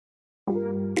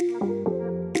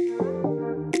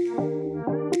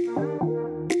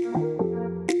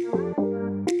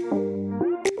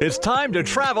It's time to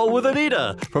travel with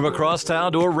Anita. From across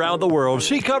town to around the world,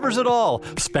 she covers it all.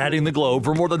 Spanning the globe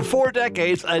for more than 4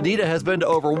 decades, Anita has been to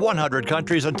over 100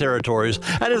 countries and territories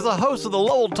and is the host of the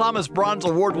Lowell Thomas Bronze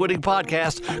Award-winning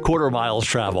podcast, Quarter Miles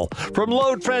Travel. From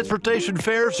low transportation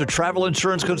fares to travel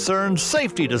insurance concerns,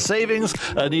 safety to savings,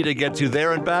 Anita gets you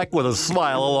there and back with a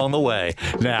smile along the way.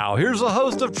 Now, here's the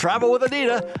host of Travel with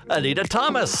Anita, Anita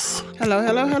Thomas. Hello,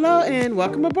 and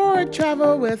welcome aboard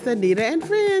Travel with Anita and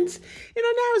Friends.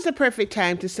 Now is the perfect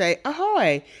time to say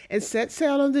ahoy and set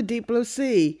sail on the deep blue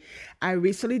sea. I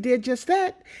recently did just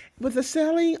that with a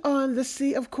sailing on the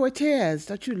Sea of Cortez.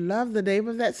 Don't you love the name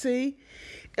of that sea?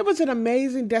 It was an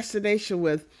amazing destination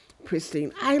with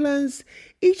pristine islands,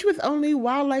 each with only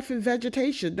wildlife and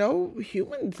vegetation. No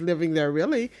humans living there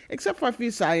really, except for a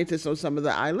few scientists on some of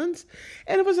the islands.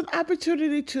 And it was an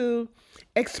opportunity to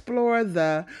explore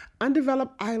the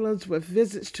undeveloped islands with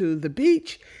visits to the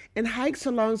beach and hikes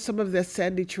along some of their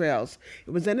sandy trails.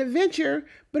 It was an adventure,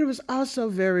 but it was also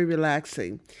very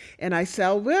relaxing. And I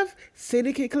sailed with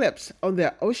Scenic Eclipse on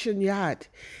their ocean yacht.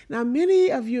 Now, many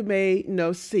of you may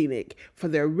know Scenic for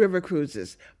their river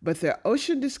cruises, but their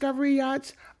ocean discovery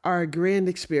yachts are a grand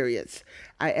experience.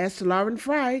 I asked Lauren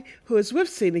Fry, who is with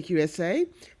Scenic USA,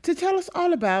 to tell us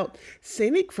all about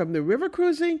Scenic from the river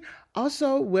cruising,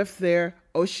 also with their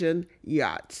ocean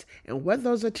yachts, and what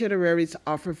those itineraries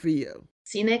offer for you.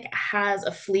 Scenic has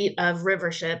a fleet of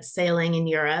river ships sailing in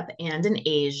Europe and in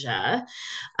Asia.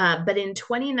 But in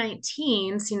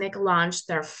 2019, Scenic launched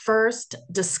their first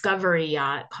discovery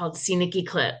yacht called Scenic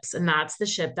Eclipse. And that's the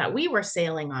ship that we were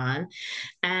sailing on.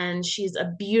 And she's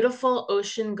a beautiful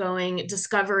ocean-going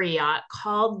discovery yacht,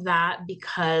 called that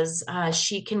because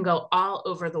she can go all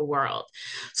over the world.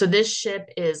 So this ship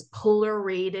is polar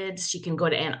rated. She can go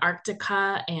to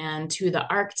Antarctica and to the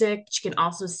Arctic. She can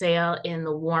also sail in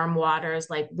the warm waters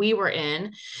like we were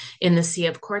in the Sea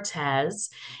of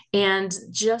Cortez. And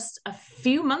just a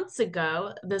few months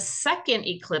ago, the second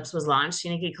Eclipse was launched,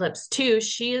 Scenic Eclipse 2.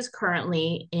 She is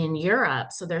currently in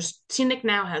Europe. So Scenic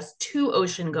now has 2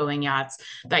 ocean-going yachts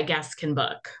that guests can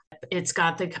book. It's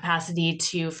got the capacity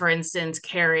to, for instance,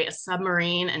 carry a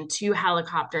submarine and 2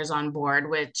 helicopters on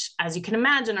board, which, as you can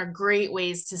imagine, are great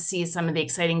ways to see some of the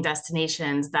exciting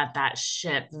destinations that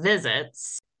ship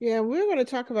visits. Yeah, we're going to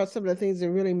talk about some of the things that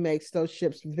really makes those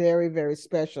ships very, very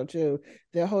special too.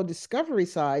 Their whole discovery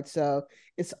side. So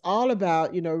it's all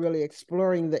about, really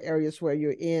exploring the areas where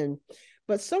you're in.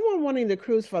 But someone wanting to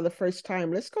cruise for the first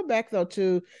time, let's go back though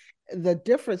to the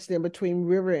difference then between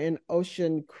river and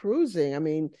ocean cruising. I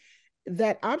mean,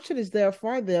 that option is there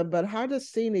for them, but how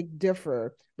does Scenic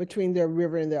differ between their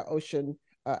river and their ocean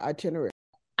itinerary?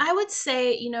 I would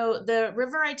say, the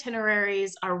river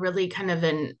itineraries are really kind of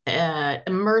an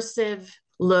immersive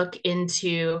look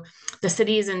into the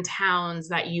cities and towns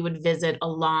that you would visit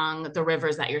along the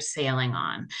rivers that you're sailing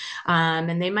on.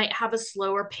 And they might have a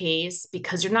slower pace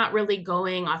because you're not really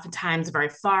going oftentimes very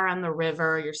far on the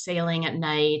river. You're sailing at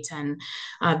night and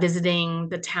visiting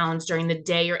the towns during the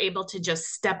day. You're able to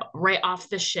just step right off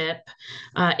the ship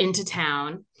into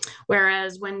town.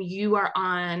 Whereas when you are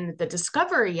on the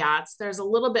discovery yachts, there's a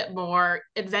little bit more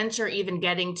adventure even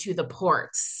getting to the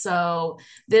ports. So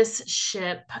this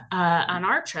ship on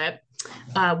our trip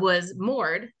was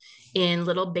moored in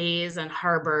little bays and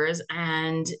harbors,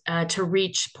 and to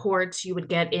reach ports, you would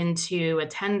get into a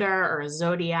tender or a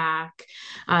Zodiac.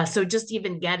 So just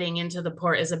even getting into the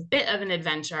port is a bit of an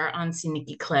adventure on Scenic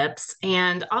Eclipse.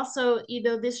 And also,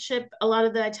 this ship, a lot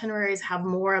of the itineraries have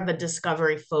more of a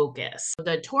discovery focus.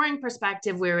 The touring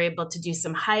perspective, we were able to do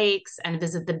some hikes and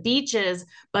visit the beaches,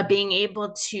 but being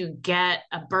able to get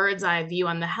a bird's eye view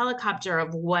on the helicopter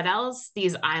of what else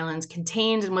these islands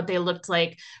contained and what they looked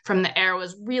like from the air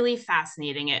was really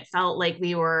fascinating. It felt like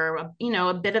we were,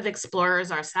 a bit of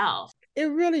explorers ourselves. It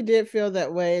really did feel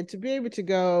that way. And to be able to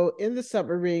go in the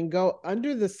submarine, go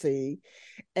under the sea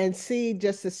and see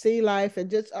just the sea life,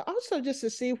 and just to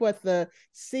see what the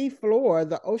sea floor,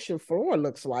 the ocean floor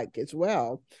looks like as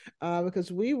well.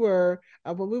 Because we were,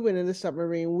 when we went in the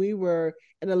submarine, we were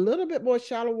in a little bit more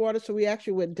shallow water. So we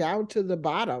actually went down to the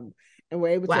bottom and were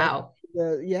able to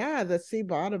the sea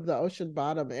bottom, the ocean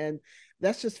bottom. And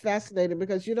that's just fascinating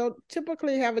because you don't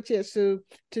typically have a chance to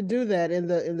do that in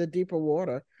the deeper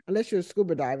water, unless you're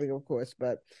scuba diving, of course.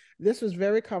 But this was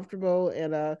very comfortable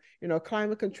in a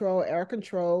climate control, air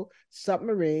control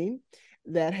submarine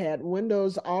that had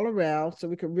windows all around, so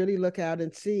we could really look out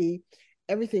and see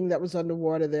everything that was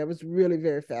underwater there. It was really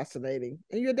very fascinating.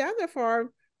 And you're down there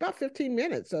for about 15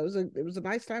 minutes, so it was a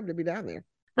nice time to be down there.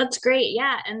 That's great.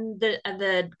 Yeah. And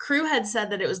the crew had said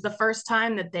that it was the first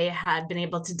time that they had been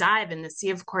able to dive in the Sea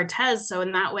of Cortez. So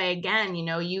in that way, again,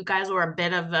 you guys were a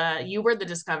bit of you were the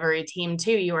discovery team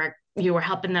too. You were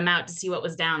helping them out to see what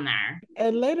was down there.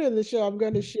 And later in the show, I'm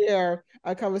going to share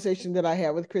a conversation that I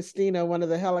had with Christina, one of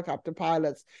the helicopter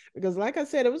pilots, because like I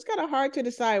said, it was kind of hard to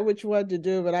decide which one to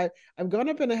do, but I've gone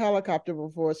up in a helicopter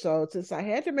before. So since I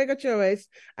had to make a choice,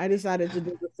 I decided to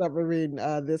do the submarine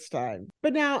this time.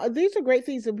 But now these are great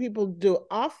things that people do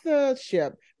off the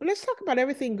ship. But let's talk about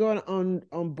everything going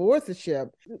on board the ship.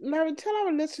 Lauren, tell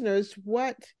our listeners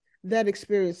what that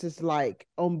experience is like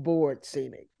on board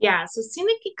Scenic. Yeah, so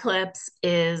Scenic Eclipse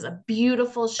is a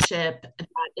beautiful ship that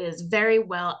is very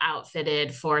well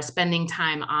outfitted for spending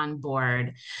time on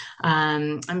board.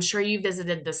 I'm sure you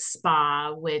visited the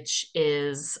spa, which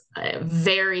is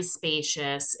very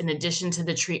spacious. In addition to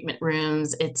the treatment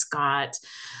rooms, it's got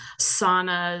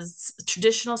saunas,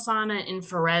 traditional sauna,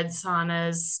 infrared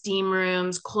saunas, steam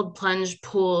rooms, cold plunge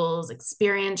pools,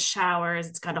 experience showers.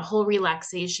 It's got a whole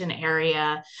relaxation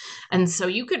area. And so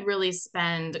you could really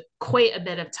spend quite a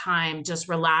bit of time just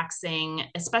relaxing.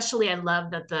 Especially, I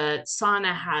love that the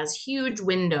sauna has huge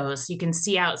windows so you can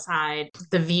see outside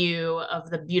the view of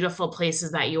the beautiful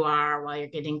places that you are while you're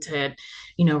getting to,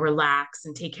 relax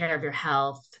and take care of your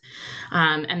health.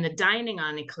 And the dining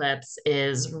on Eclipse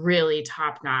is really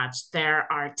top notch. There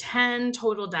are 10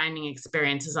 total dining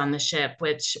experiences on the ship,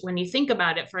 which, when you think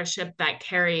about it, for a ship that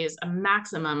carries a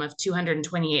maximum of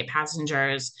 228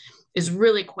 passengers, is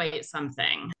really quite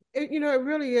something. It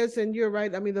really is. And you're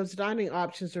right. I mean, those dining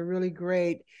options are really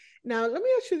great. Now, let me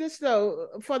ask you this, though.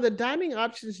 For the dining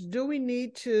options, do we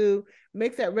need to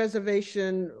make that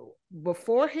reservation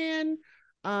beforehand?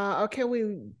 Or can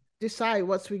we decide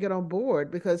once we get on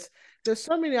board? Because there's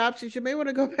so many options. You may want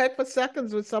to go back for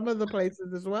seconds with some of the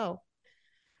places as well.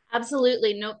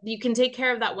 Absolutely. No, you can take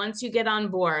care of that once you get on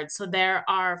board. So there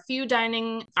are a few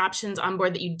dining options on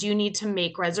board that you do need to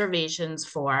make reservations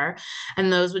for.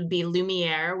 And those would be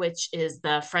Lumiere, which is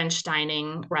the French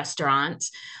dining restaurant,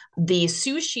 the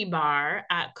sushi bar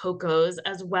at Coco's,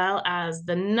 as well as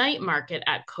the night market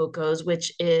at Coco's,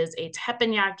 which is a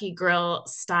teppanyaki grill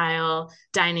style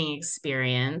dining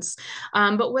experience.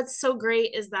 But what's so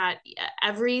great is that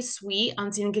every suite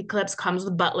on Scenic Eclipse comes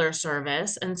with butler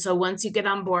service. And so once you get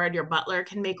on board, your butler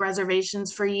can make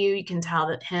reservations for you. You can tell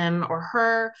that him or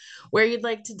her where you'd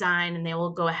like to dine, and they will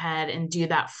go ahead and do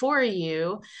that for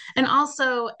you. And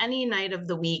also, any night of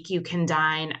the week, you can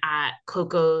dine at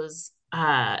Coco's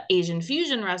Asian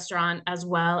fusion restaurant, as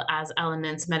well as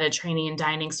Elements Mediterranean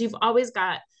dining. So you've always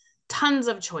got tons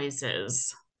of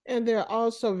choices. And they're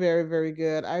also very, very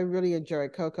good. I really enjoy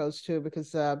Coco's too,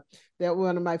 because they're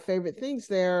one of my favorite things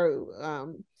there.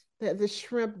 The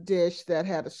shrimp dish that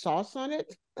had a sauce on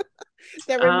it.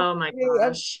 That Oh my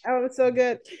gosh. It was so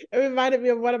good. It reminded me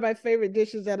of one of my favorite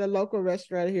dishes at a local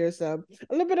restaurant here. So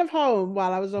a little bit of home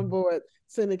while I was on board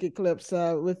Scenic Eclipse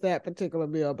with that particular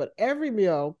meal. But every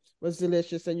meal was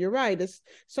delicious. And you're right. It's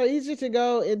so easy to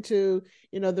go into,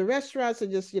 the restaurants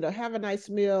and just, have a nice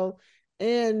meal.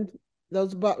 And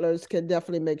those butlers can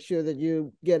definitely make sure that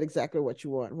you get exactly what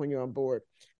you want when you're on board.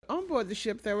 On board the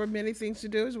ship, there were many things to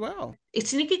do as well.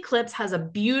 Scenic Eclipse has a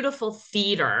beautiful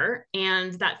theater,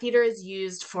 and that theater is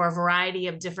used for a variety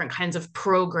of different kinds of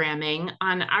programming.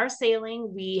 On our sailing,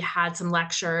 we had some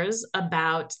lectures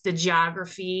about the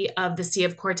geography of the Sea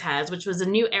of Cortez, which was a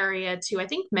new area to, I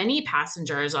think, many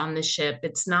passengers on the ship.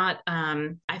 It's not,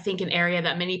 I think, an area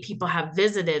that many people have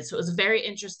visited. So it was very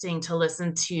interesting to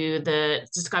listen to the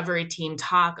Discovery team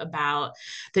talk about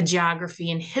the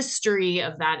geography and history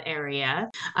of that area.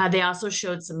 They also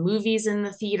showed some movies in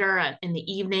the theater in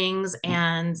the evenings,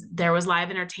 and there was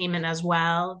live entertainment as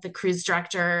well. The cruise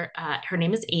director, her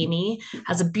name is Amy,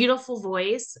 has a beautiful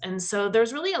voice. And so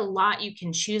there's really a lot you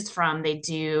can choose from. They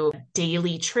do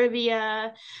daily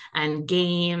trivia and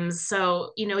games.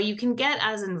 So, you can get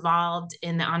as involved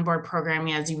in the onboard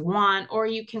programming as you want, or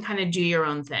you can kind of do your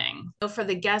own thing. So for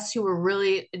the guests who were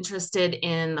really interested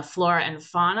in the flora and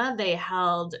fauna, they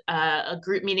held a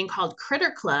group meeting called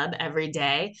Critter Club every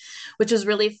day, which was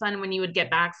really fun. When you would get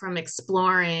back from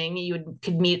exploring,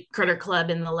 could meet Critter Club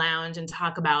in the lounge and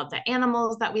talk about the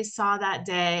animals that we saw that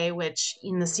day, which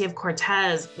in the Sea of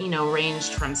Cortez,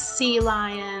 ranged from sea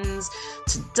lions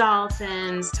to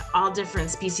dolphins to all different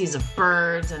species of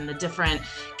birds and the different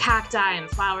cacti and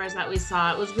flowers that we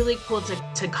saw. It was really cool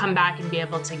to come back and be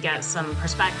able to get some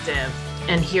perspective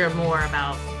and hear more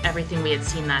about everything we had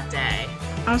seen that day.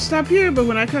 I'll stop here, but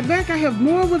when I come back, I have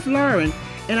more with Lauren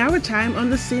and our time on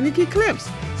the Scenic Eclipse,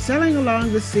 sailing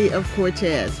along the Sea of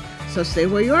Cortez. So stay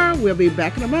where you are. We'll be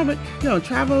back in a moment.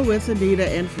 Travel with Anita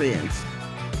and Friends.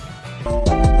 When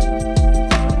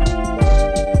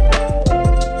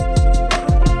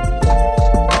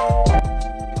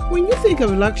you think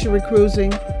of luxury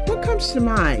cruising, what comes to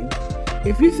mind?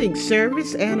 If you think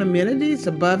service and amenities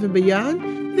above and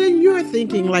beyond, then you're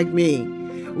thinking like me.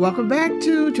 Welcome back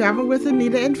to Travel with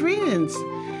Anita and Friends.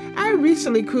 I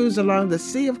recently cruised along the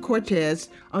Sea of Cortez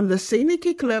on the Scenic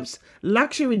Eclipse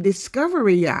luxury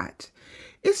discovery yacht.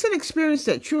 It's an experience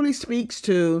that truly speaks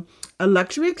to a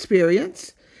luxury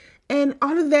experience and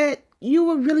all of that you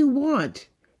will really want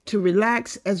to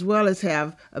relax as well as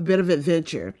have a bit of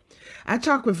adventure. I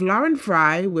talked with Lauren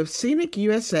Fry with Scenic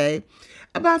USA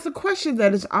about the question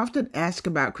that is often asked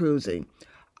about cruising.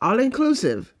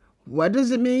 All-inclusive, what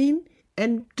does it mean?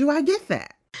 And do I get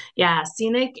that? Yeah,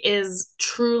 Scenic is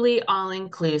truly all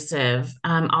inclusive.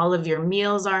 All of your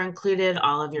meals are included,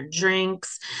 all of your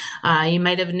drinks. You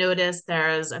might have noticed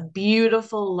there's a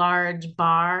beautiful large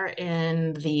bar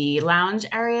in the lounge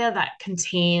area that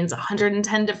contains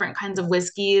 110 different kinds of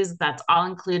whiskeys. That's all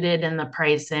included in the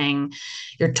pricing.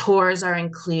 Your tours are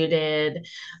included.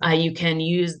 You can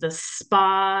use the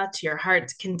spa to your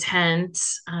heart's content.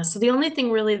 So the only thing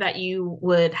really that you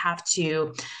would have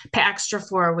to pay extra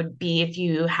for would be if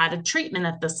you had a treatment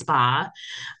at the spa,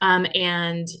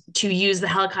 and to use the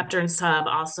helicopter and sub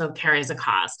also carries a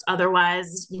cost.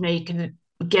 Otherwise, you can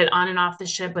get on and off the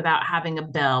ship without having a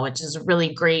bill, which is a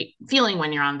really great feeling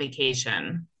when you're on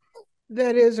vacation.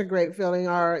 That is a great feeling.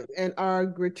 Are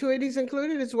gratuities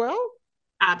included as well?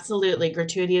 Absolutely.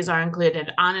 Gratuities are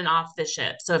included on and off the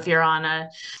ship. So if you're on a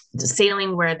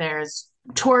sailing where there's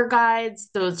tour guides,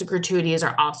 those gratuities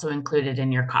are also included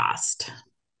in your cost.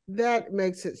 That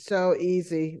makes it so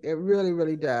easy. It really,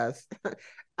 really does.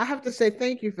 I have to say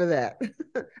thank you for that.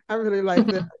 I really like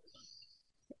that.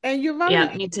 And you've already,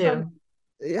 Yeah, me too.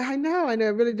 I know, it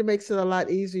really makes it a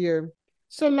lot easier.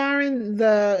 So, Lauren,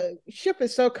 the ship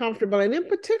is so comfortable, and in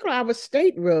particular, our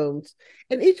staterooms,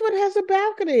 and each one has a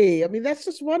balcony. I mean, that's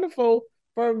just wonderful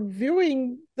for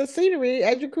viewing the scenery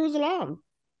as you cruise along.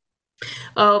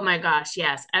 Oh my gosh,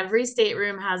 yes. Every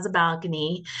stateroom has a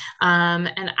balcony.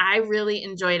 And I really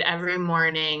enjoyed every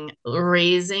morning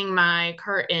raising my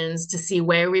curtains to see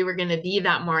where we were going to be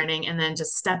that morning and then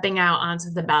just stepping out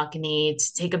onto the balcony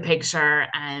to take a picture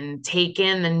and take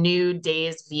in the new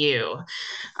day's view.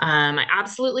 I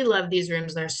absolutely love these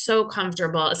rooms. They're so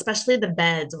comfortable, especially the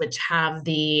beds, which have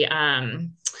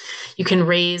you can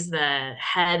raise the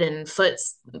head and foot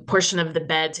portion of the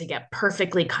bed to get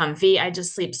perfectly comfy. I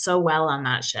just sleep so well on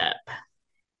that ship.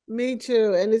 Me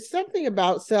too. And it's something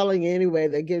about sailing anyway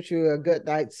that gives you a good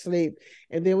night's sleep.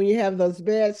 And then when you have those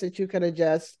beds that you can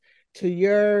adjust to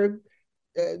your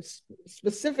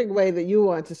specific way that you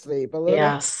want to sleep, a little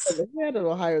higher Yes. the head, a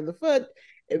little higher the foot,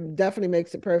 it definitely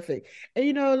makes it perfect.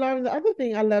 And Lauren, the other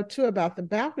thing I love too about the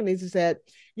balconies is that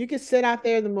you can sit out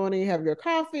there in the morning, have your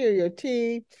coffee or your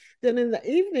tea. Then in the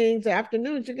evenings,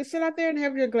 afternoons, you can sit out there and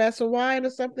have your glass of wine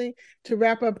or something to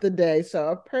wrap up the day. So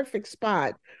a perfect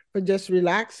spot for just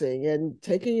relaxing and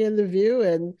taking in the view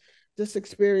and just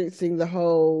experiencing the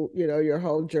whole, your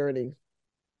whole journey.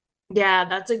 Yeah,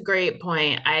 that's a great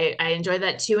point. I enjoy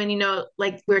that too. And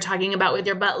like we were talking about with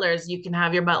your butlers, you can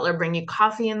have your butler bring you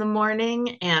coffee in the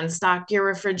morning and stock your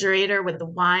refrigerator with the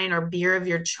wine or beer of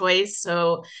your choice.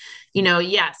 So,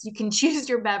 yes, you can choose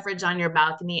your beverage on your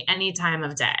balcony any time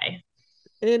of day.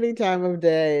 Any time of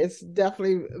day. It's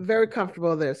definitely very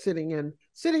comfortable there, sitting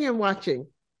and watching.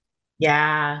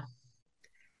 Yeah.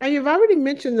 And you've already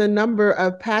mentioned the number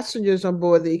of passengers on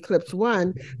board the Eclipse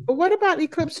One, but what about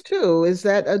Eclipse Two? Is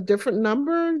that a different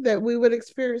number that we would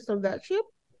experience on that ship?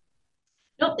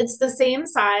 Nope, it's the same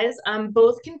size.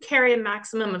 Both can carry a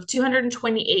maximum of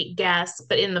 228 guests,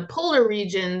 but in the polar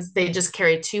regions, they just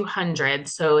carry 200.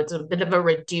 So it's a bit of a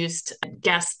reduced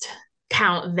guest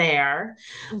count there.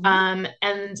 Mhm.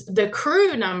 And the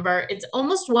crew number, it's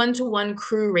almost 1-to-1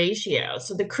 crew ratio.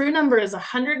 So the crew number is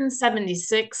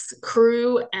 176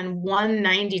 crew and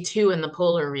 192 in the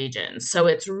polar region. So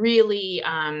it's really,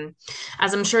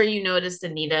 as I'm sure you noticed,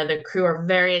 Anita, the crew are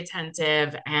very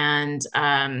attentive and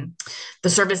the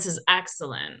service is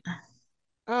excellent.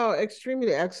 Oh,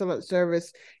 extremely excellent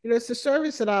service. It's a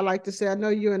service that I like to say. I know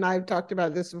you and I have talked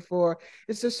about this before.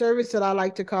 It's a service that I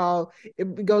like to call,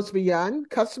 it goes beyond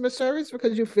customer service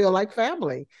because you feel like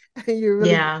family. You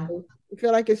really Yeah. do. You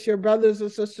feel like it's your brothers or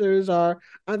sisters or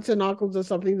aunts and uncles or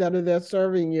something that are there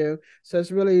serving you. So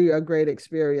it's really a great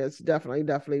experience. Definitely,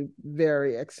 definitely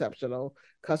very exceptional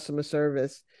customer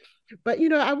service. But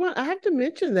I have to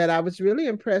mention that I was really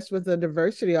impressed with the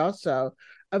diversity also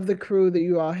of the crew that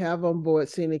you all have on board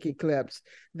Scenic Eclipse.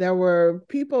 There were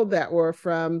people that were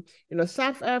from,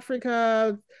 South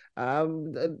Africa,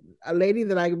 a lady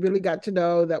that I really got to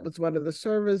know that was one of the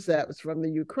servers that was from the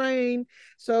Ukraine.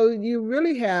 So you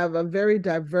really have a very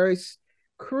diverse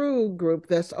crew group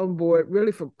that's on board,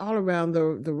 really from all around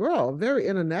the world, very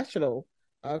international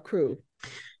crew.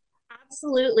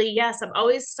 Absolutely. Yes. I'm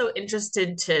always so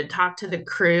interested to talk to the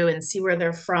crew and see where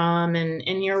they're from.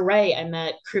 And you're right. I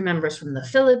met crew members from the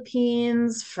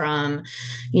Philippines, from,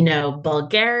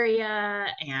 Bulgaria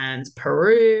and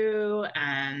Peru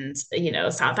and,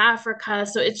 South Africa.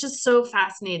 So it's just so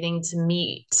fascinating to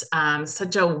meet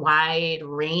such a wide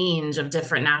range of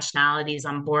different nationalities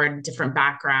on board, different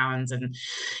backgrounds, and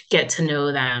get to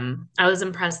know them. I was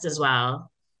impressed as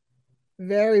well.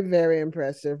 Very, very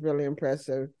impressive, really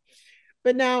impressive.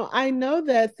 But now I know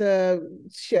that the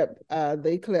ship, the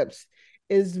Eclipse,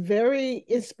 is very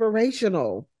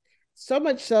inspirational. So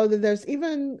much so that there's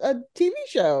even a TV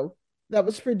show that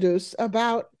was produced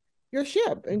about your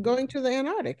ship and going to the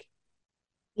Antarctic.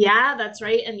 Yeah, that's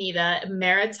right, Anita.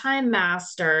 Maritime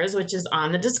Masters, which is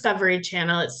on the Discovery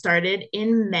Channel. It started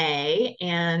in May,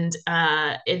 and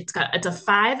it's a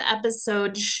 5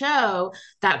 episode show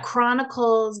that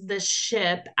chronicles the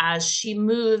ship as she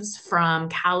moves from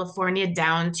California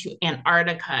down to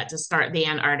Antarctica to start the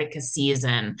Antarctica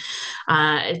season.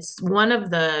 It's one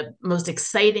of the most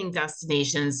exciting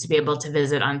destinations to be able to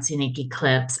visit on Scenic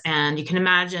Eclipse, and you can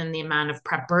imagine the amount of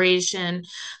preparation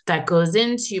that goes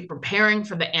into preparing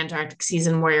for the Antarctic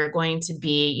season, where you're going to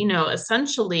be,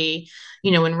 essentially,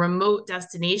 in remote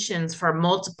destinations for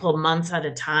multiple months at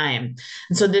a time.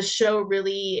 And so this show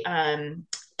really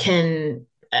can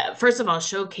first of all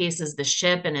showcases the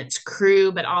ship and its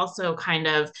crew, but also kind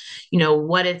of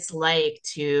what it's like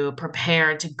to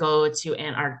prepare to go to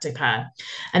Antarctica.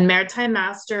 And Maritime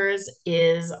Masters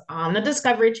is on the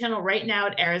Discovery Channel right now.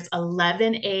 It airs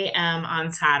 11 a.m.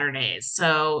 on Saturdays,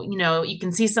 so you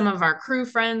can see some of our crew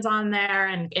friends on there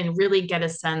and really get a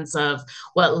sense of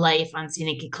what life on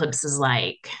Scenic Eclipse is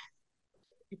like.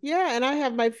 Yeah, and I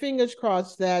have my fingers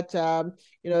crossed that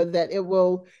that it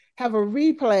will have a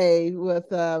replay with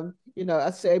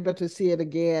us able to see it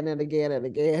again and again and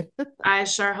again. I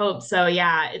sure hope so.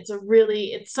 Yeah, it's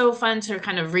so fun to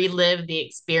kind of relive the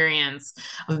experience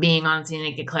of being on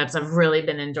Scenic Eclipse. I've really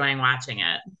been enjoying watching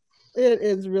it. It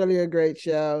is really a great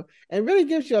show and really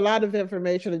gives you a lot of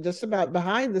information and just about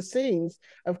behind the scenes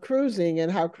of cruising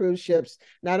and how cruise ships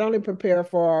not only prepare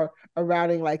for a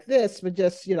routing like this, but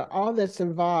just, all that's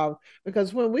involved.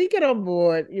 Because when we get on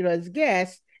board, as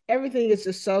guests, everything is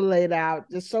just so laid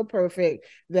out, just so perfect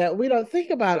that we don't think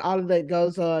about all of that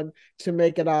goes on to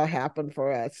make it all happen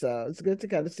for us. So it's good to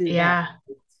kind of see that.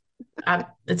 Yeah,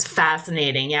 it's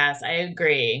fascinating. Yes, I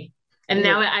agree. And Yeah.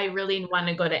 now I really want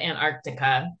to go to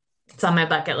Antarctica. It's on my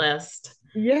bucket list.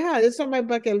 Yeah, it's on my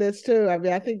bucket list too. I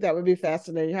mean, I think that would be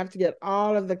fascinating. You have to get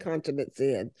all of the continents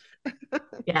in.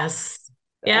 Yes.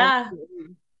 Yeah.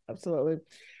 Absolutely. Absolutely.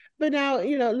 But now,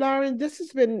 Lauren, this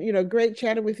has been, great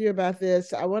chatting with you about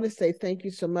this. I want to say thank you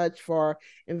so much for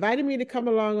inviting me to come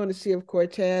along on the Sea of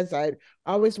Cortez. I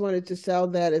always wanted to sell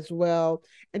that as well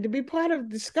and to be part of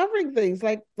discovering things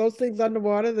like those things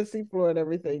underwater, the seafloor and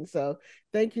everything. So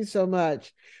thank you so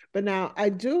much. But now I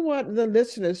do want the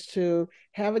listeners to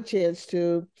have a chance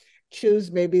to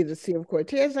choose maybe the Sea of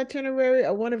Cortez itinerary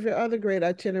or one of your other great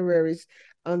itineraries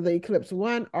on the Eclipse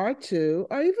 1 or 2,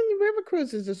 or even the river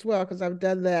cruises as well, because I've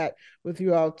done that with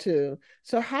you all too.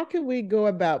 So how can we go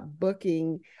about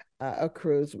booking a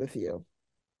cruise with you?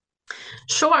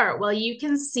 Sure. Well, you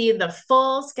can see the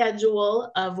full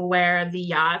schedule of where the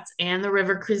yachts and the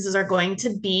river cruises are going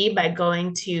to be by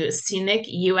going to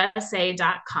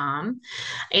scenicusa.com.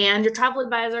 And your travel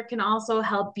advisor can also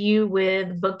help you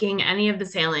with booking any of the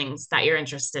sailings that you're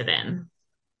interested in.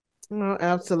 Oh,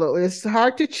 absolutely. It's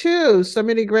hard to choose. So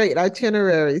many great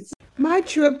itineraries. My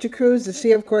trip to cruise the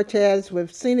Sea of Cortez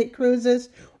with Scenic Cruises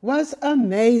was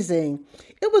amazing.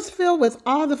 It was filled with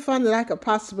all the fun that I could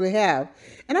possibly have.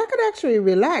 And I could actually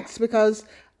relax because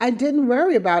I didn't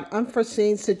worry about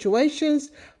unforeseen situations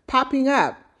popping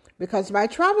up because my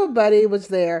travel buddy was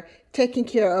there taking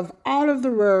care of all of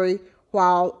the worry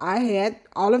while I had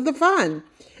all of the fun.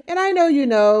 And I know you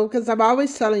know, because I'm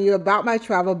always telling you about my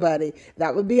travel buddy.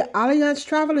 That would be Allianz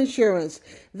Travel Insurance.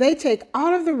 They take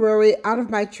all of the worry out of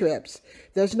my trips.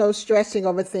 There's no stressing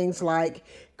over things like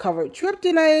covered trip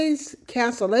delays,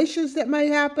 cancellations that may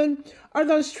happen, or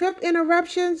those trip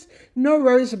interruptions. No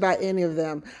worries about any of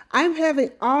them. I'm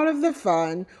having all of the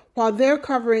fun while they're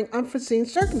covering unforeseen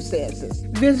circumstances.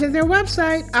 Visit their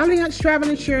website,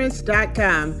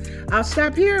 AllianzTravelInsurance.com. I'll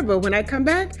stop here, but when I come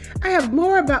back, I have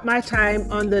more about my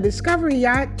time on the Discovery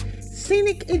Yacht,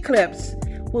 Scenic Eclipse,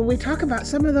 when we talk about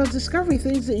some of those Discovery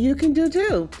things that you can do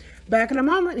too. Back in a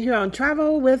moment here on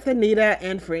Travel with Anita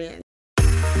and Friends.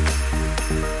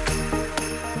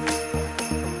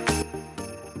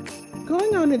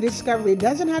 Going on a discovery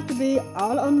doesn't have to be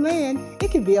all on land.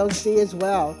 It can be on sea as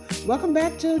well. Welcome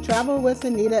back to Travel with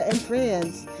Anita and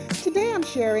Friends. Today I'm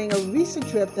sharing a recent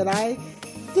trip that I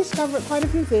discovered quite a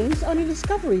few things on a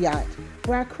discovery yacht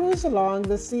where I cruised along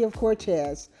the Sea of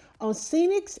Cortez on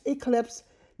Scenic's Eclipse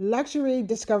luxury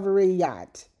discovery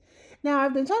yacht. Now,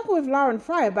 I've been talking with Lauren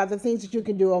Fry about the things that you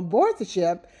can do on board the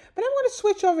ship, but I want to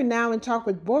switch over now and talk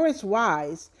with Boris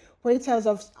Wise, where he tells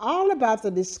us all about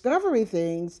the discovery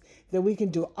things that we can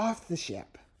do off the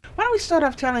ship. Why don't we start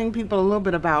off telling people a little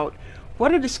bit about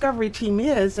what a discovery team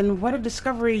is and what a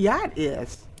discovery yacht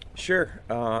is? Sure.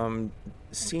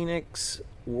 Scenic's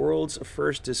world's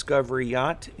first discovery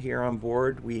yacht here on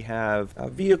board. We have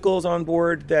vehicles on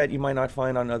board that you might not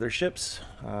find on other ships,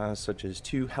 such as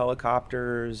 2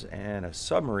 helicopters and a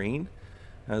submarine,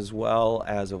 as well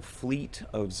as a fleet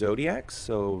of Zodiacs,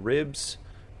 so ribs,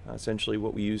 essentially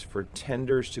what we use for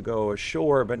tenders to go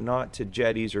ashore, but not to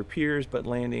jetties or piers, but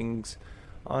landings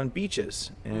on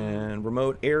beaches and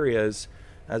remote areas,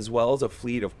 as well as a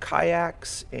fleet of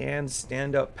kayaks and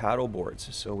stand-up paddle boards.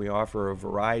 So we offer a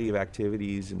variety of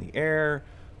activities in the air,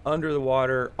 under the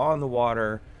water, on the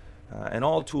water, and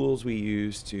all tools we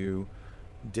use to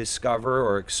discover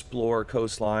or explore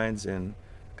coastlines and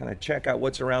kind of check out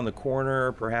what's around the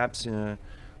corner, perhaps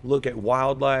look at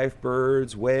wildlife,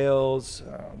 birds, whales,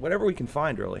 whatever we can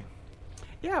find, really.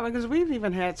 Yeah, because we've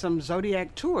even had some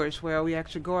Zodiac tours where we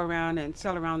actually go around and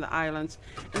sail around the islands.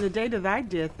 And the day that I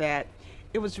did that,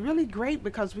 it was really great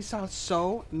because we saw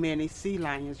so many sea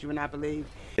lions, you and I believe.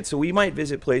 So we might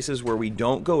visit places where we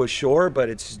don't go ashore, but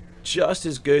it's just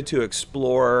as good to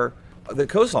explore the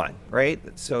coastline, right?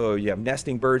 So you have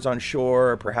nesting birds on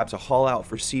shore, perhaps a haul out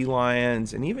for sea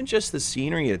lions, and even just the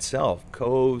scenery itself,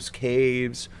 coves,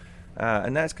 caves,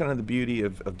 and that's kind of the beauty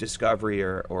of discovery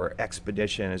or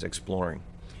expedition, is exploring.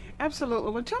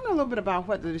 Absolutely. Well, tell me a little bit about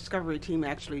what the Discovery team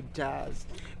actually does,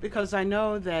 because I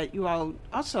know that you all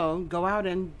also go out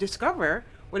and discover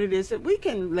what it is that we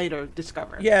can later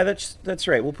discover. Yeah, that's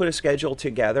right. We'll put a schedule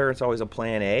together. It's always a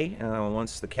plan A.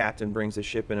 Once the captain brings the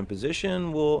ship in a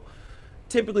position, we'll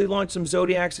typically launch some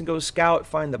Zodiacs and go scout,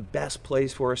 find the best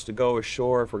place for us to go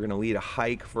ashore. If we're going to lead a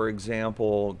hike, for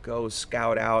example, go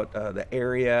scout out the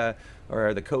area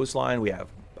or the coastline. We have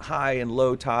high and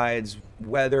low tides,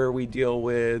 weather we deal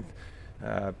with,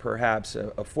 perhaps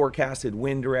a forecasted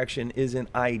wind direction isn't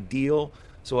ideal,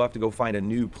 so we'll have to go find a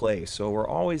new place. So we're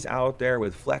always out there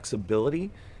with flexibility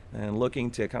and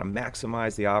looking to kind of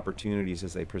maximize the opportunities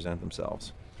as they present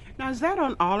themselves. Now, is that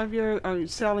on all of your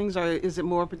sailings, or is it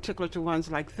more particular to ones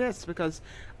like this? Because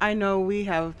I know we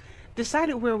have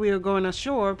decided where we are going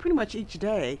ashore pretty much each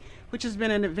day, which has been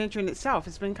an adventure in itself.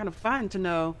 It's been kind of fun to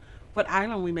know what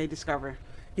island we may discover.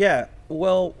 Yeah,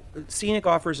 well, Scenic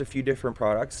offers a few different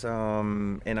products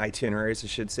and itineraries, I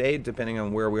should say, depending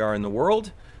on where we are in the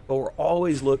world. But we're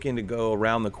always looking to go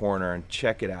around the corner and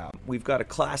check it out. We've got a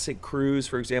classic cruise,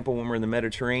 for example, when we're in the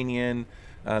Mediterranean.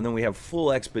 And then we have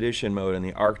full expedition mode in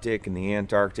the Arctic and the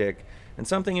Antarctic, and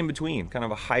something in between, kind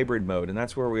of a hybrid mode. And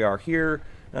that's where we are here,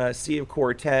 Sea of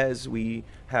Cortez. We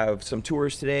have some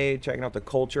tours today, checking out the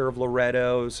culture of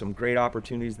Loreto, some great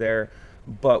opportunities there.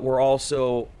 But we're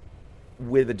also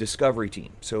with a discovery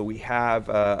team. So we have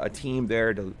a team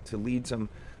there to lead some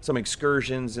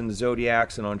excursions in the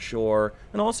Zodiacs and on shore,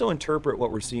 and also interpret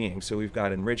what we're seeing. So we've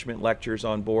got enrichment lectures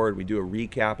on board. We do a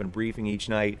recap and briefing each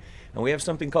night. And we have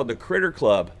something called the Critter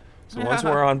Club. So once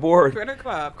we're on board,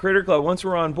 Critter Club, once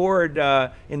we're on board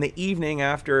in the evening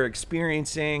after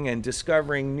experiencing and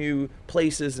discovering new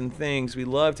places and things, we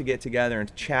love to get together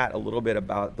and chat a little bit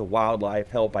about the wildlife,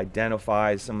 help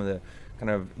identify some of the kind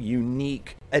of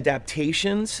unique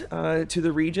adaptations to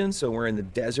the region. So we're in the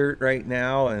desert right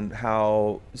now, and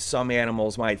how some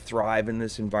animals might thrive in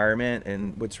this environment.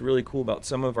 And what's really cool about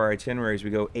some of our itineraries, we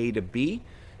go A to B.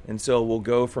 And so we'll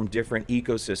go from different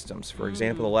ecosystems. For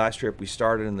example, the last trip we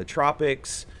started in the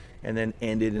tropics and then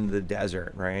ended in the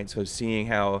desert, right? So seeing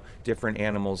how different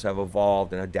animals have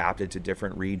evolved and adapted to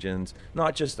different regions,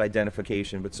 not just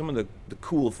identification, but some of the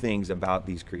cool things about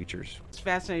these creatures. It's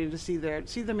fascinating to see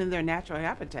them in their natural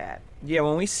habitat. Yeah,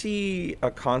 when we see a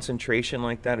concentration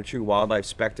like that, a true wildlife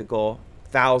spectacle,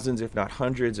 thousands, if not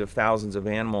hundreds of thousands of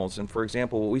animals. And for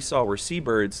example, what we saw were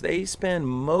seabirds. They spend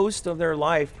most of their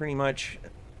life pretty much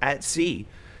at sea,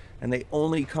 and they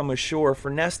only come ashore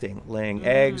for nesting, laying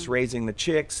eggs, raising the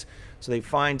chicks. So they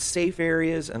find safe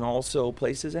areas and also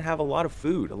places that have a lot of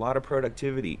food, a lot of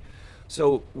productivity.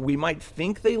 So we might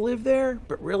think they live there,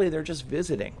 but really they're just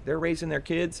visiting. They're raising their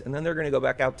kids, and then they're going to go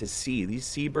back out to sea. These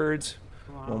seabirds,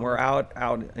 when we're out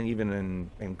and even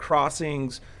in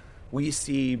crossings, we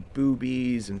see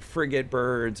boobies and frigate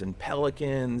birds and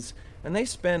pelicans, and they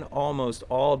spend almost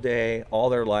all day, all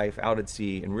their life out at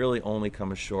sea, and really only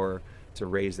come ashore to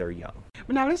raise their young.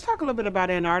 Now let's talk a little bit about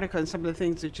Antarctica and some of the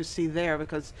things that you see there,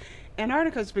 because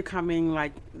Antarctica is becoming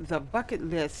like the bucket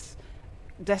list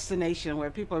destination where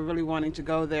people are really wanting to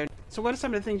go there. So what are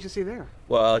some of the things you see there?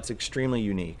 Well, it's extremely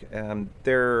unique.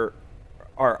 There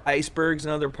are icebergs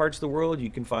in other parts of the world. You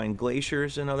can find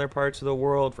glaciers in other parts of the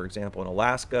world, for example, in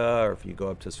Alaska, or if you go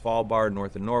up to Svalbard,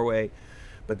 north of Norway.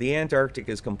 But the Antarctic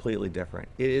is completely different.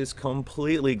 It is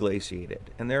completely glaciated.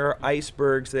 And there are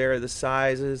icebergs there the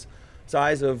size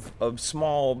of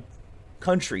small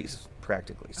countries,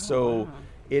 practically. So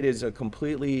it is a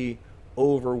completely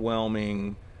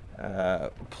overwhelming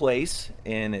place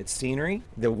in its scenery.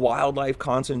 The wildlife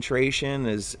concentration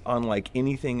is unlike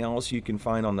anything else you can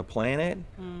find on the planet.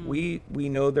 We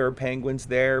know there are penguins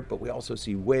there, but we also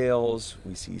see whales,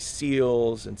 we see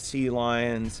seals and sea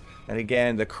lions, and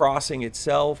again, the crossing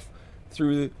itself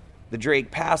through the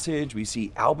Drake Passage, we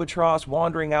see albatross,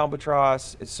 wandering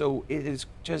albatross. So it is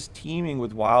just teeming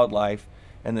with wildlife,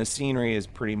 and the scenery is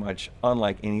pretty much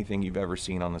unlike anything you've ever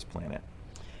seen on this planet.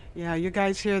 Yeah, you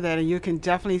guys hear that, and you can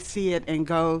definitely see it and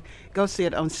go see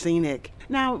it on Scenic.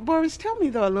 Now, Boris, tell me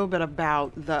though a little bit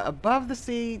about the above the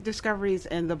sea discoveries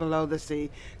and the below the sea.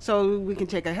 So we can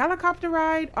take a helicopter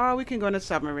ride, or we can go in a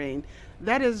submarine.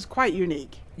 That is quite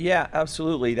unique. Yeah,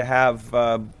 absolutely. To have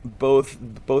both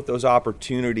those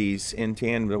opportunities in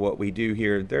tandem to what we do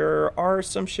here. There are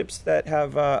some ships that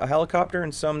have a helicopter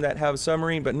and some that have a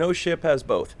submarine, but no ship has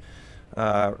both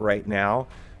right now.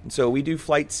 And so we do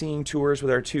flight seeing tours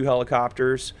with our 2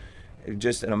 helicopters.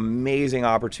 Just an amazing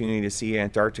opportunity to see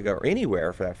Antarctica, or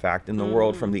anywhere for that fact, in the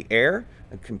world from the air.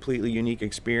 A completely unique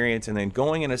experience. And then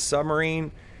going in a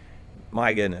submarine,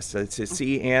 my goodness, to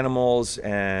see animals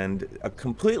and a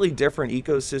completely different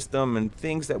ecosystem and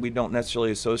things that we don't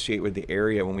necessarily associate with the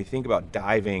area. When we think about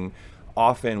diving,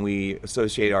 often we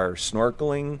associate our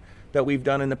snorkeling that we've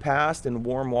done in the past in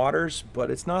warm waters,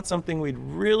 but it's not something we'd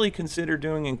really consider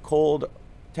doing in cold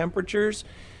temperatures.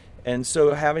 And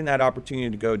so having that opportunity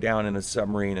to go down in a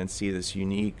submarine and see this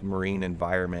unique marine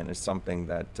environment is something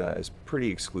that is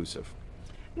pretty exclusive.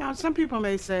 Now, some people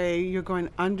may say you're going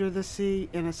under the sea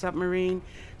in a submarine.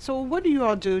 So what do you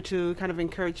all do to kind of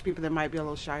encourage people that might be a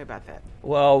little shy about that?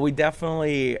 Well, we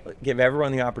definitely give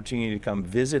everyone the opportunity to come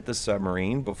visit the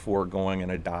submarine before going on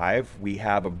a dive. We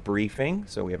have a briefing,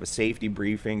 so we have a safety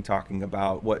briefing talking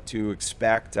about what to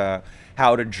expect,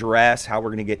 how to dress, how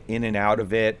we're going to get in and out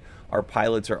of it. Our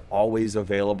pilots are always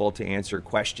available to answer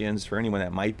questions for anyone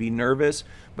that might be nervous,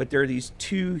 but there are these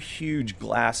 2 huge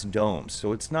glass domes.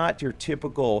 So it's not your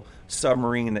typical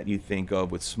submarine that you think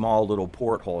of with small little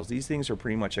portholes. These things are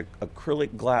pretty much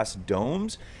acrylic glass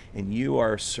domes, and you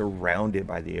are surrounded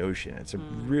by the ocean. It's a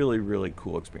really, really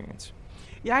cool experience.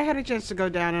 Yeah, I had a chance to go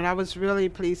down, and I was really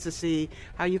pleased to see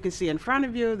how you can see in front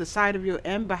of you, the side of you,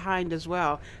 and behind as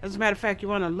well. As a matter of fact, you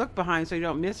want to look behind so you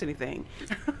don't miss anything.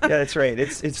 Yeah, that's right.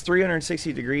 It's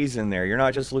 360 degrees in there. You're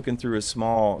not just looking through a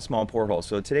small porthole.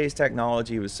 So today's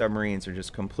technology with submarines are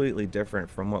just completely different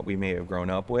from what we may have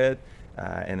grown up with.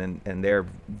 And they're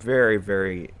very,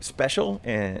 very special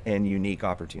and unique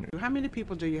opportunities. How many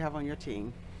people do you have on your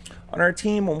team? On our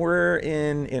team, when we're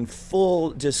in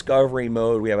full discovery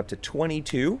mode, we have up to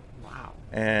 22. Wow.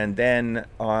 And then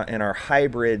in our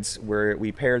hybrids, where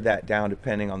we pared that down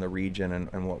depending on the region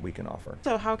and what we can offer.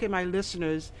 So how can my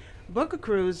listeners book a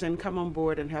cruise and come on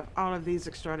board and have all of these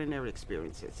extraordinary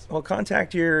experiences? Well,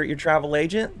 contact your travel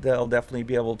agent. They'll definitely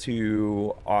be able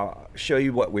to show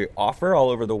you what we offer all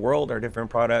over the world, our different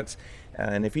products.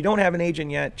 And if you don't have an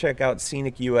agent yet, check out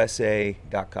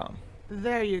scenicusa.com.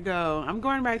 There you go. I'm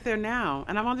going right there now,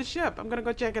 and I'm on the ship. I'm going to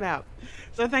go check it out.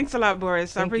 So thanks a lot,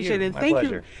 Boris. I appreciate it. My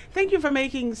pleasure. Thank you for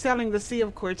making sailing the Sea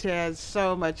of Cortez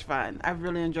so much fun. I've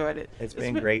really enjoyed it. It's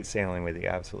been great sailing with you,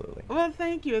 absolutely. Well,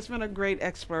 thank you. It's been a great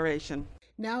exploration.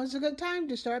 Now is a good time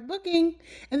to start booking.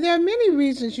 And there are many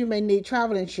reasons you may need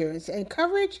travel insurance, and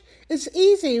coverage is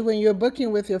easy when you're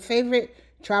booking with your favorite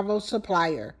travel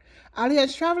supplier.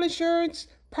 Allianz Travel Insurance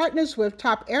partners with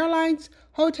top airlines,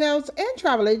 hotels, and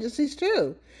travel agencies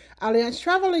too. Allianz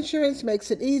Travel Insurance makes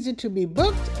it easy to be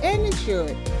booked and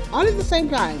insured all at the same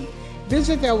time.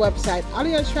 Visit their website,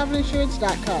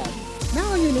 allianztravelinsurance.com. Now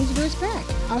all you need to do is pack.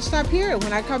 I'll stop here, and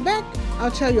when I come back,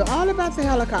 I'll tell you all about the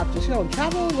helicopters here on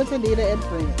Travel with Anita and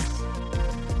Friends.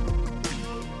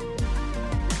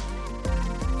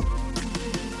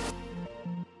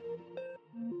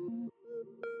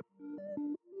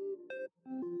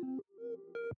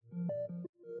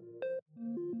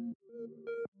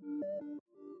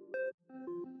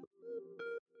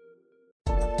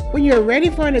 When you're ready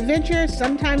for an adventure,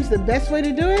 sometimes the best way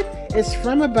to do it is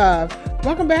from above.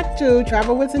 Welcome back to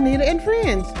Travel with Anita and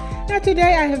Friends. Now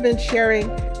today I have been sharing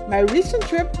my recent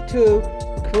trip to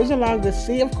cruise along the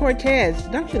Sea of Cortez.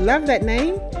 Don't you love that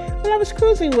name? Well, I was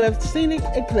cruising with Scenic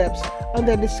Eclipse on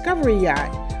their Discovery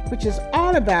Yacht, which is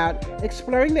all about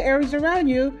exploring the areas around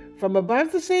you from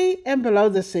above the sea and below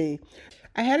the sea.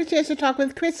 I had a chance to talk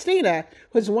with Christina,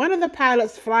 who's one of the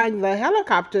pilots flying the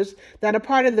helicopters that are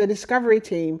part of the Discovery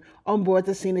team on board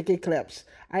the Scenic Eclipse.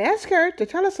 I asked her to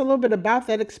tell us a little bit about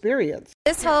that experience.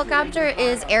 This helicopter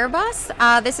is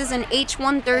Airbus. This is an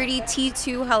H-130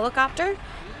 T2 helicopter.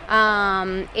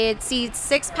 It seats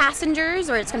 6 passengers,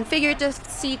 or it's configured to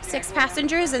seat 6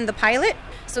 passengers and the pilot.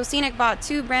 So Scenic bought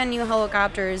 2 brand new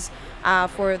helicopters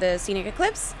for the Scenic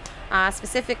Eclipse.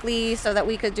 Specifically so that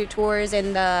we could do tours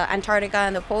in the Antarctica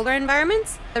and the polar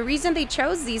environments. The reason they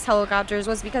chose these helicopters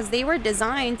was because they were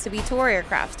designed to be tour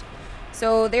aircraft.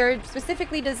 So they're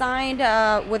specifically designed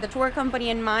with a tour company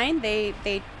in mind. They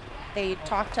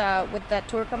talked with that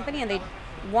tour company, and they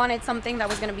wanted something that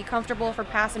was going to be comfortable for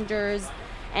passengers,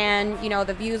 and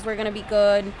the views were going to be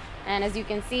good. And as you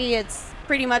can see, it's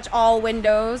pretty much all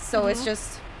windows, so it's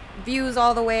just views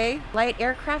all the way. Light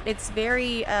aircraft, it's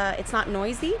very it's not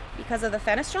noisy because of the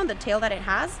fenestron, the tail that it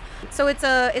has. So it's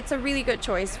a really good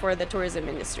choice for the tourism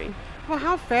industry. Well,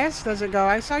 how fast does it go?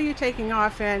 I saw you taking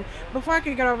off, and before I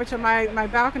could get over to my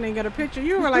balcony and get a picture,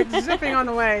 you were like zipping on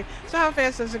the way. So how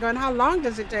fast does it go, and how long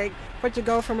does it take for it to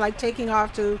go from like taking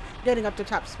off to getting up to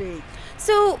top speed?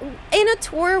 So in a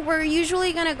tour, we're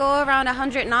usually going to go around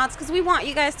 100 knots because we want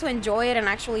you guys to enjoy it and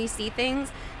actually see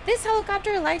things. This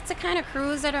helicopter likes to kind of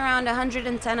cruise at around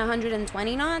 110,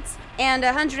 120 knots, and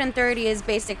 130 is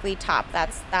basically top.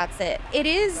 That's it. It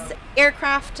is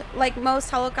aircraft like most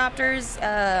helicopters.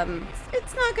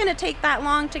 It's not going to take that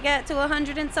long to get to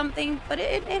 100 and something, but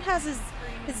it has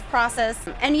his process.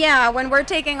 And yeah, when we're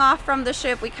taking off from the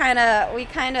ship, we kind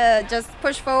of just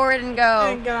push forward and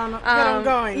go. And get on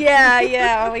going.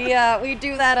 Yeah, we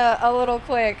do that a little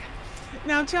quick.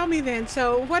 Now tell me then,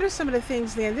 so what are some of the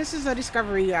things then? This is a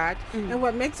Discovery Yacht, and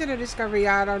what makes it a Discovery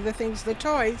Yacht are the things, the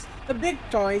toys, the big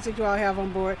toys that you all have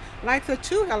on board, like the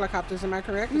 2 helicopters, am I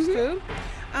correct? It's 2?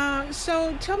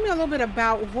 So tell me a little bit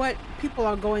about what people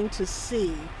are going to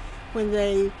see when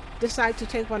they decide to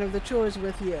take one of the tours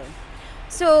with you.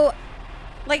 So,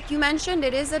 like you mentioned,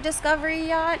 it is a Discovery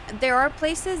Yacht. There are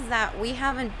places that we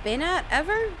haven't been at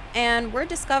ever, and we're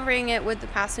discovering it with the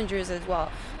passengers as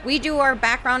well. We do our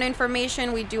background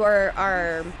information, we do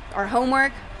our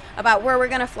homework about where we're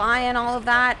going to fly and all of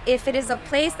that. If it is a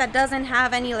place that doesn't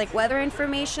have any like weather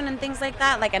information and things like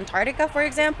that, like Antarctica, for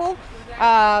example,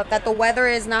 that the weather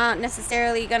is not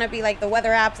necessarily going to be like the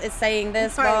weather apps is saying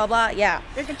this, blah, blah, blah. Yeah.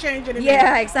 It can change anything.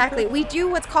 Yeah, exactly. We do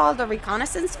what's called a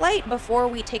reconnaissance flight before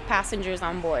we take passengers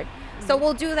on board. So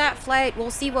we'll do that flight. We'll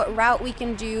see what route we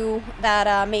can do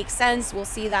that makes sense. We'll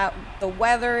see that the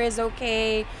weather is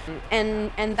okay, and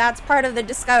that's part of the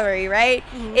discovery, right?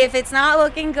 If it's not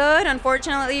looking good,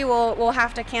 unfortunately, we'll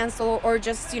have to cancel or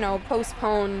just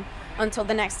postpone until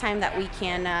the next time that we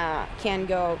can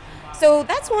go. So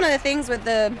that's one of the things with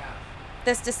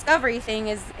this discovery thing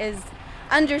is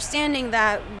understanding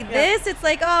that it's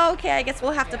like, oh, okay, I guess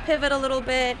we'll have to pivot a little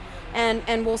bit.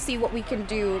 And we'll see what we can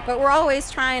do, but we're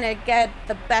always trying to get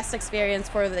the best experience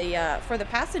for the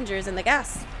passengers and the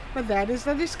guests. But that is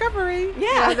the discovery.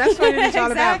 Yeah, that's what it is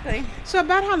all exactly. about. So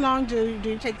about how long do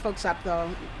you take folks up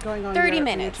though, going on 30 your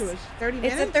minutes. tours? 30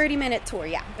 minutes. It's a 30-minute tour.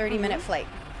 Yeah, 30-minute flight.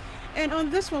 And on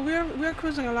this one, we're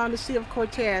cruising along the Sea of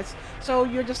Cortez. So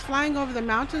you're just flying over the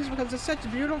mountains because it's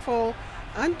such beautiful,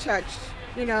 untouched,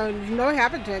 no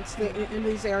inhabitants in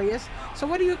these areas. So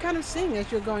what are you kind of seeing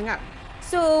as you're going up?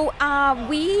 So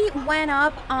we went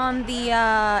up on the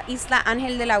Isla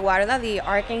Ángel de la Guarda, the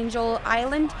Archangel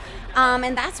Island,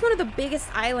 and that's one of the biggest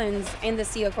islands in the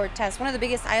Sea of Cortez, one of the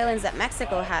biggest islands that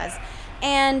Mexico has,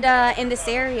 and in this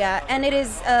area, and it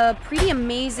is pretty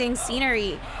amazing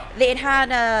scenery. It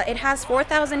has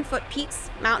 4,000-foot peaks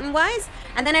mountain-wise,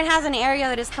 and then it has an area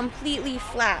that is completely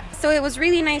flat. So it was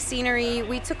really nice scenery.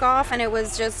 We took off, and it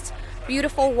was just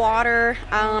beautiful water.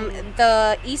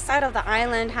 The east side of the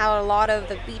island had a lot of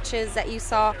the beaches that you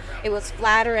saw. It was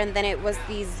flatter, and then it was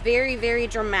these very, very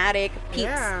dramatic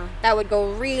peaks that would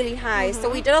go really high. So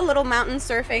we did a little mountain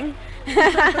surfing.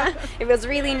 It was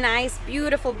really nice,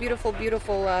 beautiful, beautiful,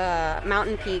 beautiful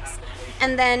mountain peaks.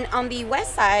 And then on the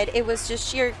west side, it was just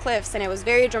sheer cliffs, and it was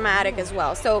very dramatic as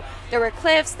well. So there were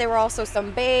cliffs, there were also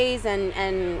some bays and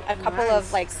a couple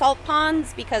of like salt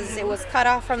ponds because it was cut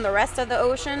off from the rest of the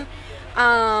ocean.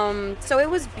 So it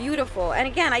was beautiful. And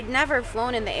again, I'd never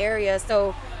flown in the area,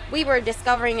 so we were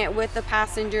discovering it with the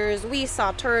passengers. We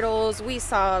saw turtles, we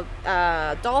saw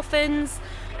dolphins,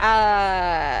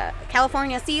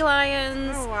 California sea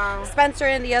lions. Oh, wow. Spencer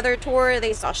and the other tour,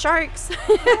 they saw sharks.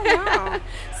 Oh, wow.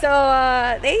 So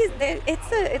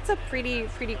it's a pretty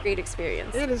great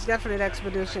experience. It is definitely an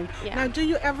expedition. Yeah. Now, do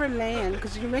you ever land?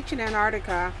 Because you mentioned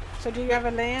Antarctica. So do you ever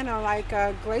land on like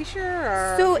a glacier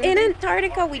or? So in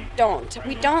Antarctica, we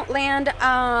don't land.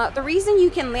 The reason you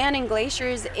can land in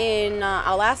glaciers in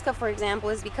Alaska, for example,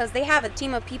 is because they have a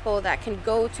team of people that can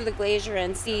go to the glacier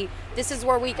and see this is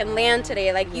where we can land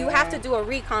today. Like you have to do a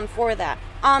recon for that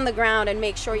on the ground and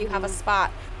make sure you have a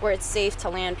spot where it's safe to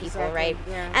land people, Exactly, right?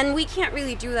 yeah. And we can't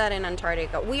really do that in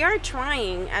Antarctica. We are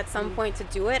trying at some point to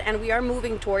do it, and we are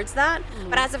moving towards that.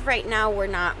 But as of right now, we're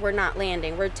not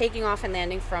landing. We're taking off and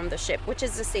landing from the ship, which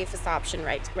is the safest option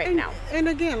right now. And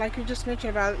again, like you just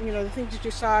mentioned about, the things that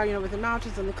you saw, with the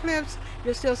mountains and the cliffs,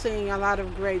 you're still seeing a lot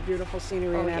of great, beautiful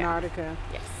scenery in Antarctica.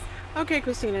 Yes. Okay,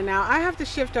 Christina, now I have to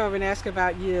shift over and ask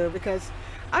about you because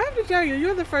I have to tell you,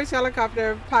 you're the first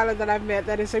helicopter pilot that I've met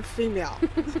that is a female.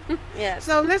 Yes.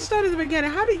 So let's start at the beginning.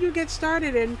 How did you get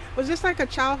started? And was this like a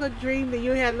childhood dream that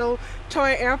you had little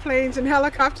toy airplanes and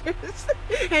helicopters?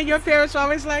 And your parents were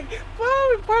always like, well,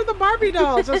 we're part of the Barbie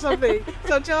dolls or something.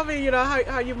 So tell me,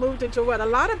 how you moved into what a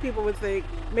lot of people would think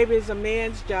maybe it's a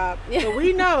man's job. But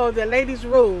we know that ladies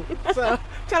rule. So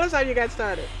tell us how you got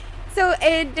started. So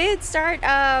it did start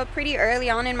pretty early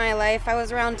on in my life. I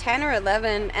was around 10 or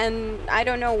 11, and I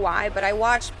don't know why, but I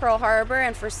watched Pearl Harbor,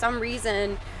 and for some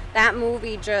reason, that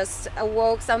movie just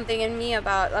awoke something in me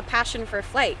about a passion for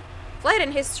flight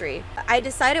and history. I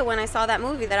decided when I saw that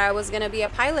movie that I was going to be a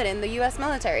pilot in the U.S.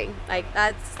 military. Like,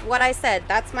 that's what I said.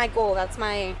 That's my goal. That's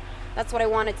what I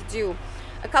wanted to do.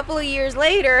 A couple of years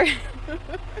later...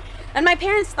 And my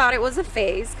parents thought it was a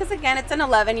phase, because again, it's an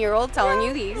 11-year-old telling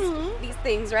you these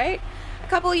things, right? A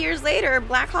couple of years later,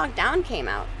 Black Hawk Down came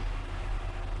out.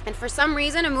 And for some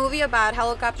reason, a movie about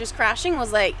helicopters crashing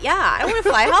was like, yeah, I want to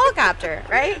fly a helicopter,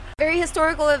 right? Very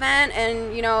historical event,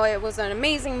 and it was an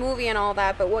amazing movie and all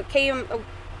that, but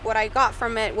what I got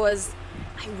from it was,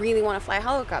 I really want to fly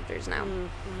helicopters now.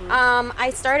 I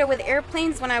started with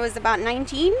airplanes when I was about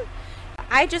 19.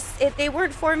 They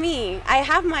weren't for me. I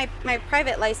have my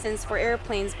private license for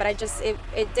airplanes, but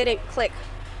it didn't click.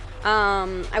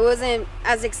 I wasn't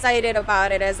as excited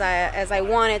about it as I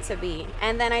wanted to be.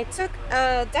 And then I took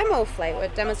a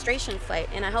demonstration flight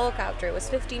in a helicopter. It was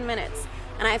 15 minutes,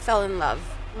 and I fell in love.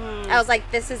 I was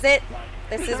like, this is it.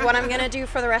 This is what I'm gonna do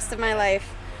for the rest of my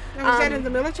life. Now, was that in the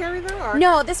military though? Or?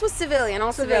 No, this was civilian,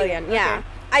 all civilian. Yeah. Okay.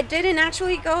 I didn't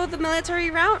actually go the military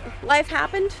route. Life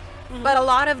happened. But a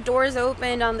lot of doors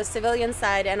opened on the civilian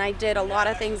side, and I did a lot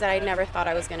of things that I never thought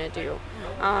I was going to do.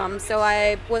 So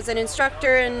I was an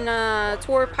instructor and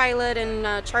tour pilot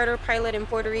and charter pilot in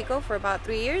Puerto Rico for about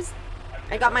 3 years.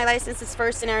 I got my licenses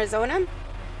first in Arizona,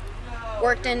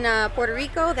 worked in Puerto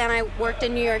Rico, then I worked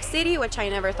in New York City, which I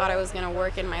never thought I was going to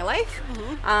work in my life.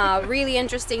 Really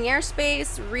interesting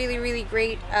airspace, really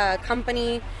great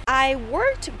company. I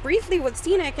worked briefly with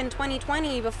Scenic in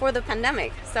 2020 before the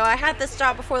pandemic. So I had this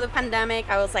job before the pandemic.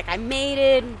 I was like, I made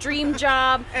it, dream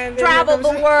job, and traveled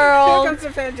the world. Here comes the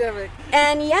pandemic.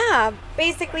 And yeah,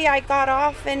 basically I got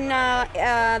off in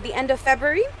the end of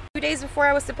February. 2 days before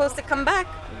I was supposed to come back,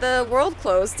 the world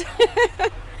closed.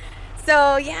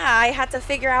 So yeah, I had to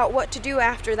figure out what to do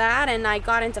after that, and I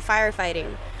got into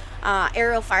firefighting,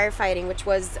 aerial firefighting, which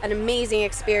was an amazing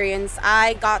experience.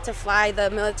 I got to fly the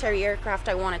military aircraft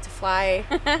I wanted to fly,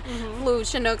 flew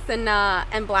Chinooks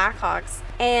and Blackhawks,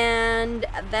 and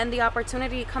then the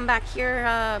opportunity to come back here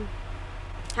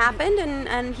happened,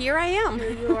 and here I am.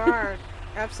 Here you are,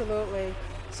 absolutely.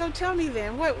 So tell me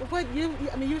then,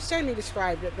 you certainly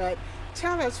described it, but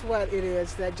tell us what it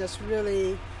is that just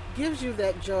really gives you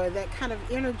that joy, that kind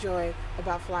of inner joy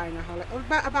about flying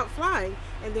about flying,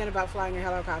 and then about flying a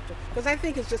helicopter. Because I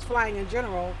think it's just flying in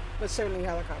general, but certainly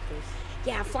helicopters.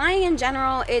 Yeah, flying in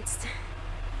general, it's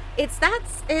the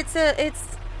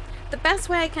best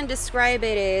way I can describe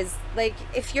it is like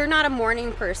if you're not a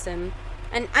morning person,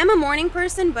 and I'm a morning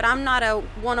person, but I'm not a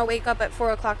want to wake up at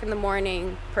 4 o'clock in the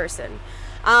morning person.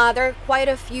 There are quite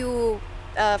a few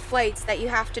flights that you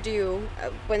have to do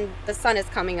when the sun is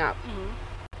coming up.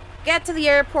 Get to the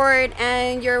airport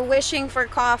and you're wishing for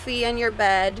coffee in your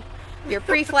bed. You're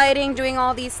pre-flighting, doing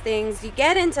all these things. You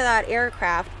get into that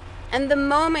aircraft, and the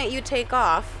moment you take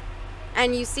off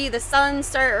and you see the sun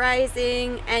start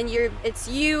rising, and it's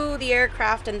you, the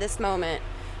aircraft, in this moment,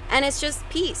 and it's just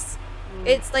peace.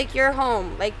 It's like you're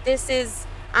home. Like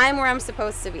I'm where I'm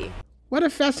supposed to be. What a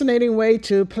fascinating way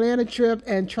to plan a trip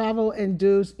and travel and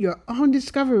do your own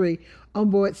discovery on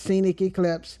board Scenic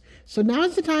Eclipse. So now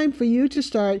is the time for you to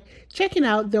start checking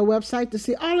out their website to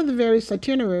see all of the various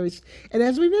itineraries. And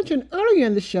as we mentioned earlier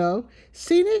in the show,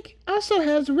 Scenic also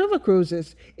has river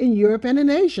cruises in Europe and in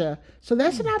Asia. So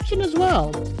that's an option as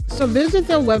well. So visit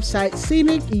their website,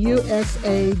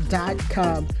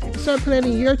 scenicusa.com, and start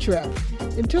planning your trip.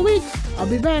 In 2 weeks, I'll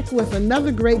be back with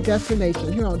another great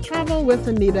destination here on Travel with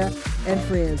Anita and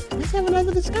Friends. Let's have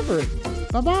another discovery.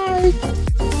 Bye-bye.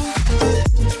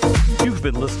 You've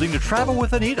been listening to Travel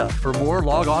with Anita. For more,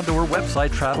 log on to her website,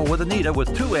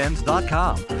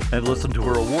 travelwithanita.com, and listen to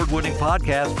her award-winning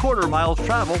podcast, Quarter Miles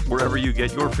Travel, wherever you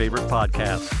get your favorite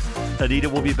podcasts. Anita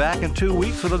will be back in 2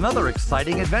 weeks with another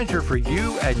exciting adventure for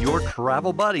you and your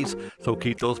travel buddies. So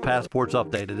keep those passports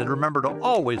updated and remember to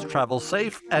always travel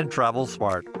safe and travel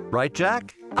smart. Right,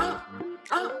 Jack?